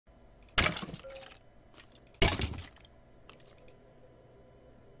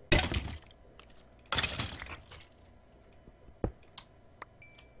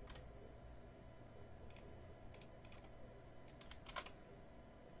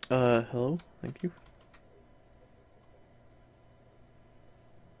Hello? Thank you.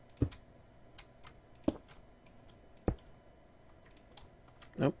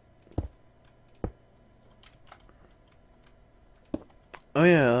 Nope. Oh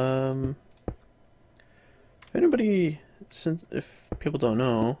yeah, if anybody, if people don't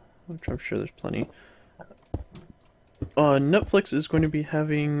know, which I'm sure there's plenty, Netflix is going to be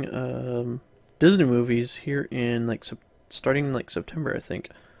having, Disney movies here in, like, starting in, like, September, I think.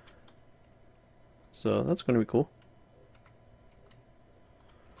 So that's going to be cool.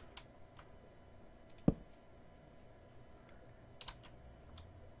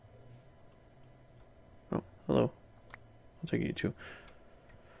 Oh, hello. I'll take you too.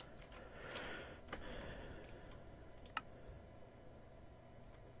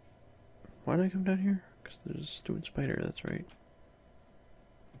 Why did I come down here? Because there's a stupid spider, that's right.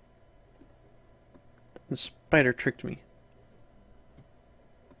 The spider tricked me.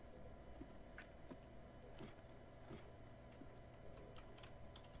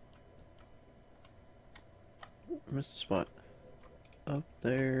 I missed a spot. Up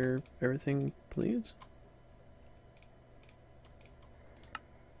there, everything, please?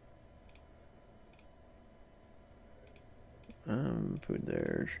 Food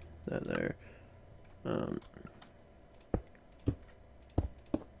there, that there.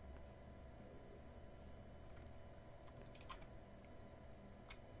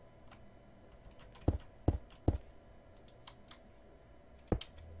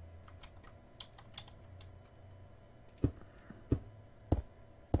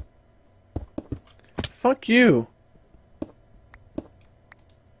 Fuck you!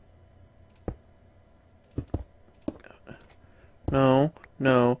 No,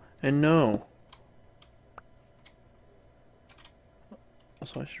 no, and no.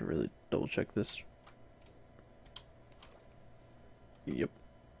 Also, I should really double check this. Yep.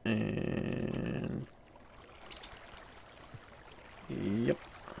 And... Yep.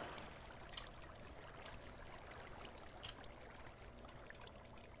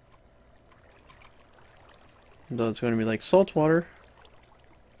 Though it's going to be like salt water.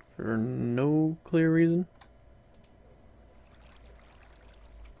 For no clear reason.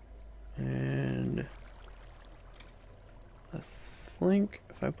 And... I think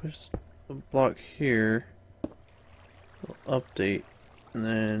if I push a block here, it'll update, and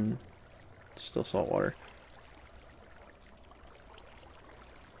then it's still salt water.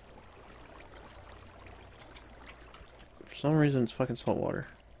 For some reason, it's fucking salt water.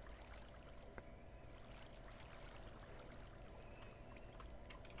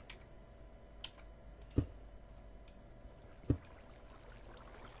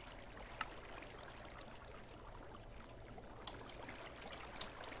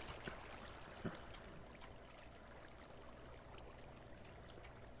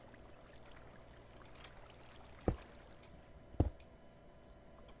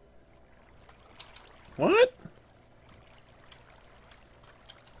 What?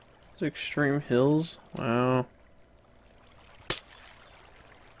 It's extreme hills? Wow.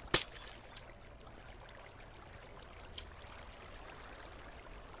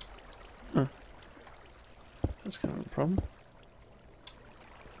 Huh. That's kind of a problem.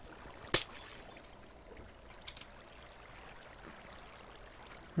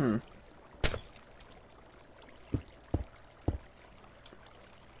 Hmm.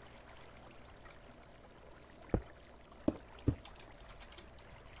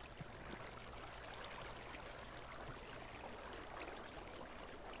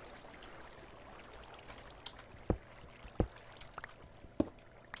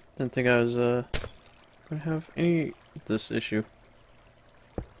 Didn't think I was gonna have any of this issue.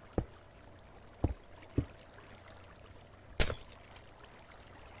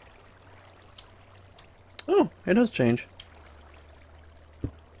 Oh, it does change.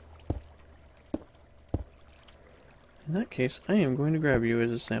 In that case, I am going to grab you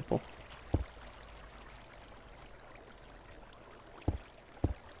as a sample.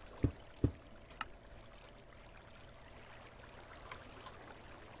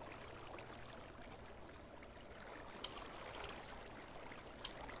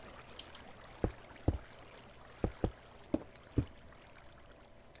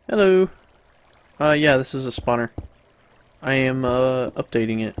 Hello. Yeah, this is a spawner. I am,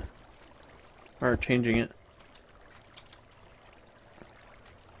 updating it. Or changing it.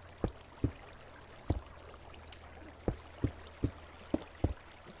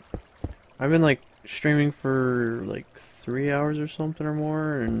 I've been, like, streaming for, like, 3 hours or something or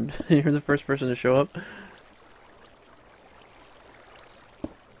more, and you're the first person to show up.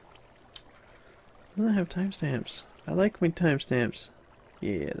 Doesn't have timestamps. I like my timestamps.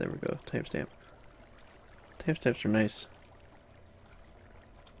 Yeah, there we go. Timestamp. Timestamps are nice.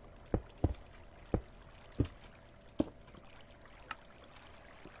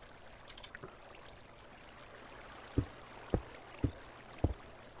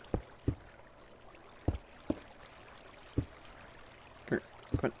 Come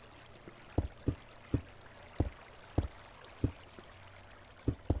on.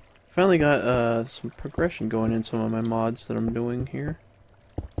 Finally got some progression going in some of my mods that I'm doing here.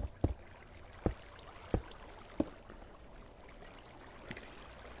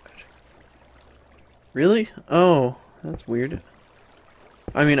 Really? Oh, that's weird.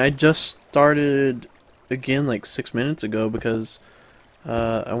 I mean, I just started again like 6 minutes ago because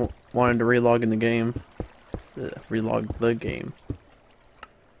I wanted to relog in the game. Relog the game.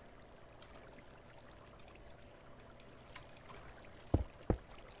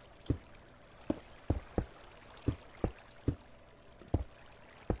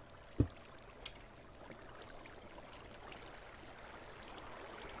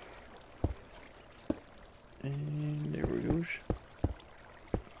 And there we go.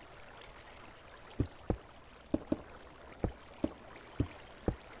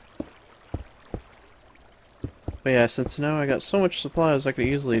 But yeah, since now I got so much supplies, I could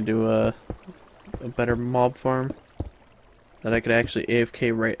easily do a better mob farm that I could actually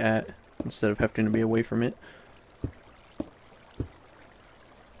AFK right at instead of having to be away from it.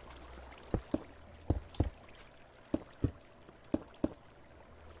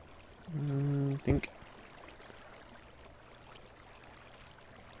 I think.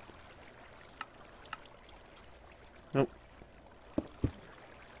 Nope.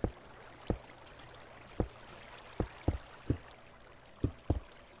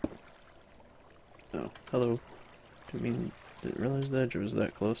 Oh, hello. Didn't realize the edge was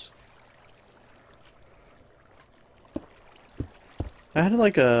that close. I had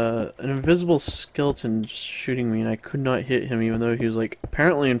like an invisible skeleton shooting me and I could not hit him even though he was like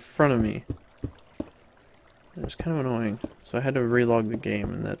apparently in front of me. It was kind of annoying. So I had to relog the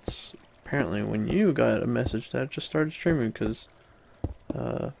game, and that's apparently when you got a message that I just started streaming because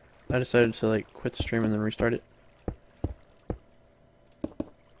I decided to like quit the stream and then restart it.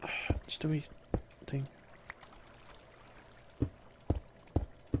 Just a wee thing.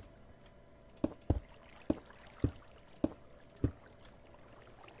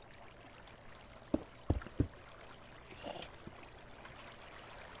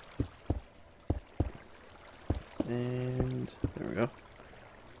 And there we go.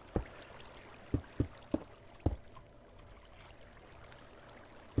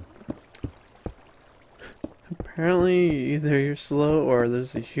 Apparently, either you're slow or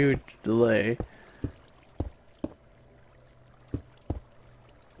there's a huge delay.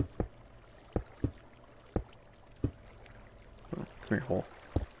 Oh, come here, hole.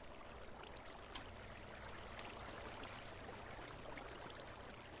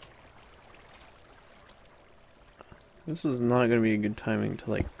 This is not going to be a good timing to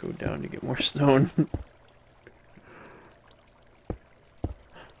like go down to get more stone.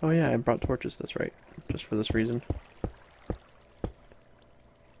 Oh yeah, I brought torches, that's right. Just for this reason.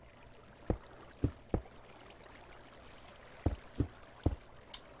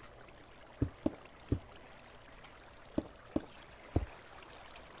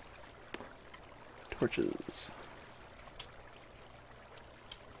 Torches.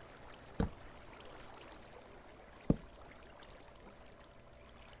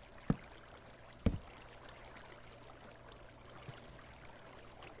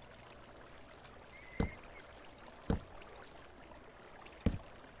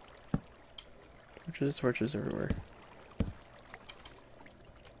 Torches everywhere.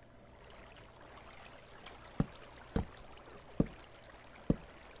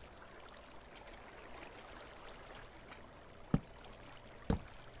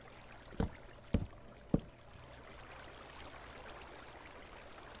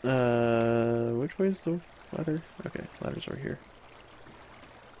 Which way is the ladder? Okay, ladder's over here.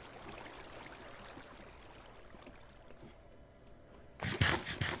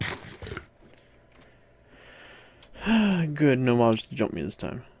 Good, no mobs to jump me this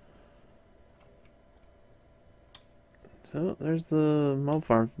time. So, there's the mob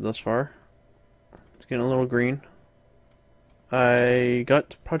farm thus far. It's getting a little green. I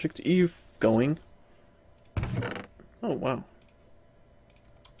got Project Eve going. Oh, wow.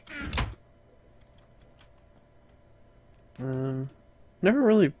 Never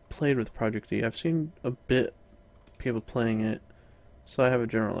really played with Project E. I've seen a bit people playing it, so I have a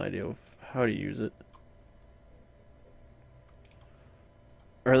general idea of how to use it.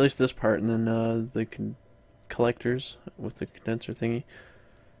 Or at least this part, and then they can collectors with the condenser thingy.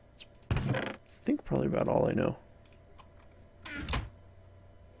 I think probably about all I know.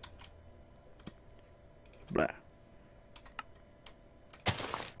 Blah.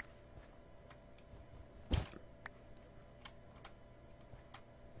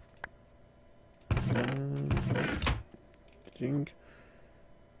 Ding.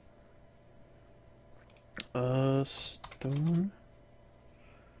 Stone.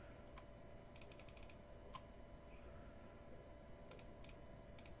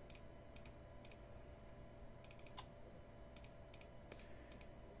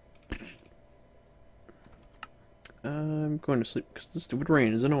 I'm going to sleep because the stupid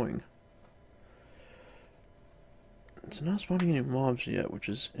rain is annoying. It's not spawning any mobs yet, which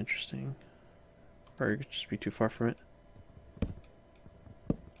is interesting. Or it could just be too far from it.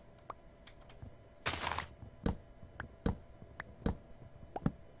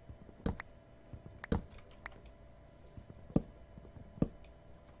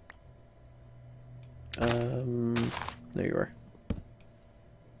 There you are.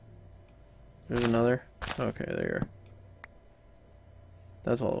 There's another. Okay, there you are.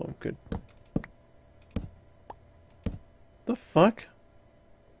 That's all of them. Good. The fuck?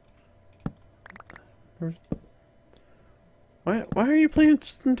 Why are you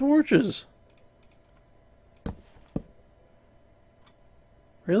planting torches?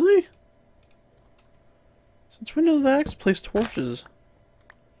 Really? Since when does the axe place torches?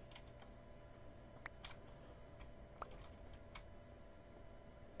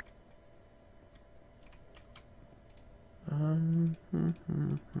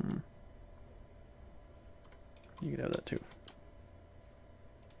 You can have that too.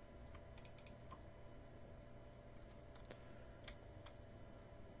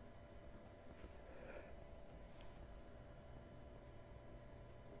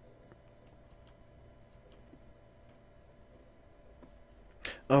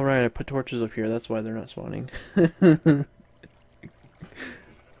 Oh right, I put torches up here, that's why they're not spawning. I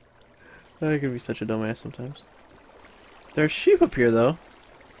could be such a dumbass sometimes. There's sheep up here though.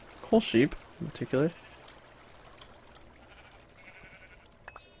 Coal sheep in particular.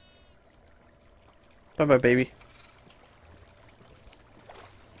 Bye bye, baby.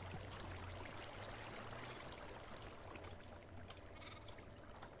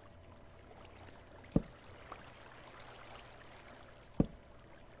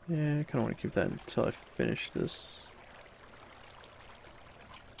 Yeah, I kind of want to keep that until I finish this.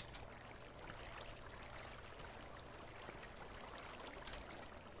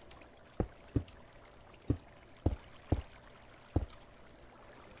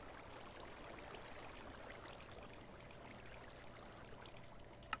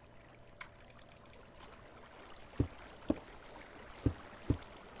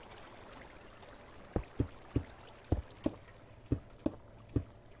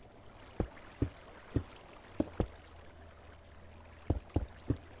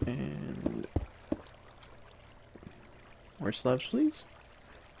 And more slabs, please.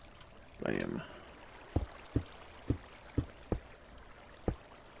 Bam.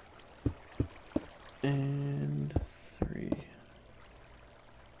 And 3.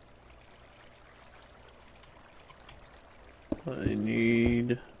 I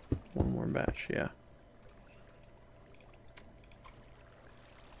need one more batch, yeah.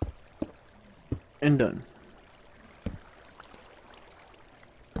 And done.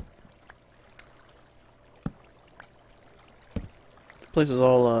 This place is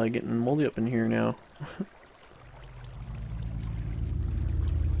all getting moldy up in here now.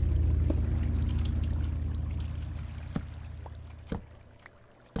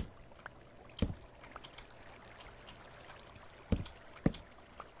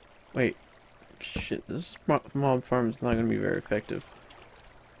 Wait. Shit, this mob farm is not going to be very effective.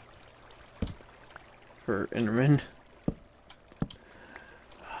 For Enderman.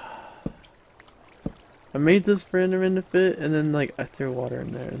 I made this for Enderman to fit, and then like I threw water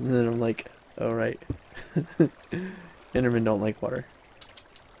in there, and then I'm like, oh right. Endermen don't like water.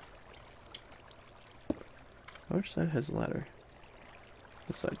 Which side has a ladder?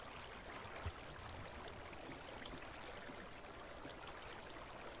 This side.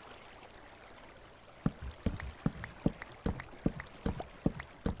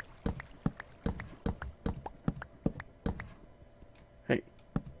 Hey.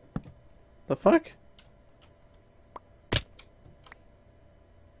 The fuck?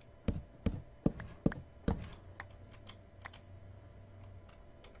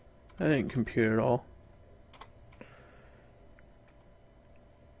 That didn't compute at all.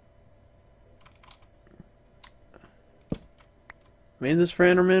 made this for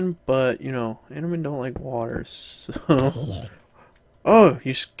Enderman, but, you know, Enderman don't like water, so... Oh,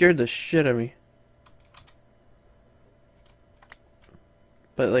 you scared the shit out of me.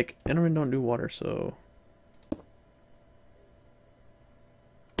 But, like, Endermen don't do water, so...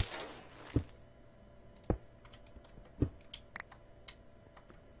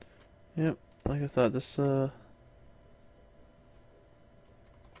 Yep, like I thought, this, I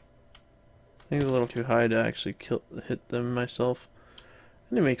think it's a little too high to actually hit them myself.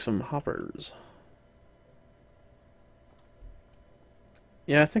 I need to make some hoppers.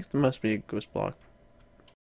 Yeah, I think there must be a ghost block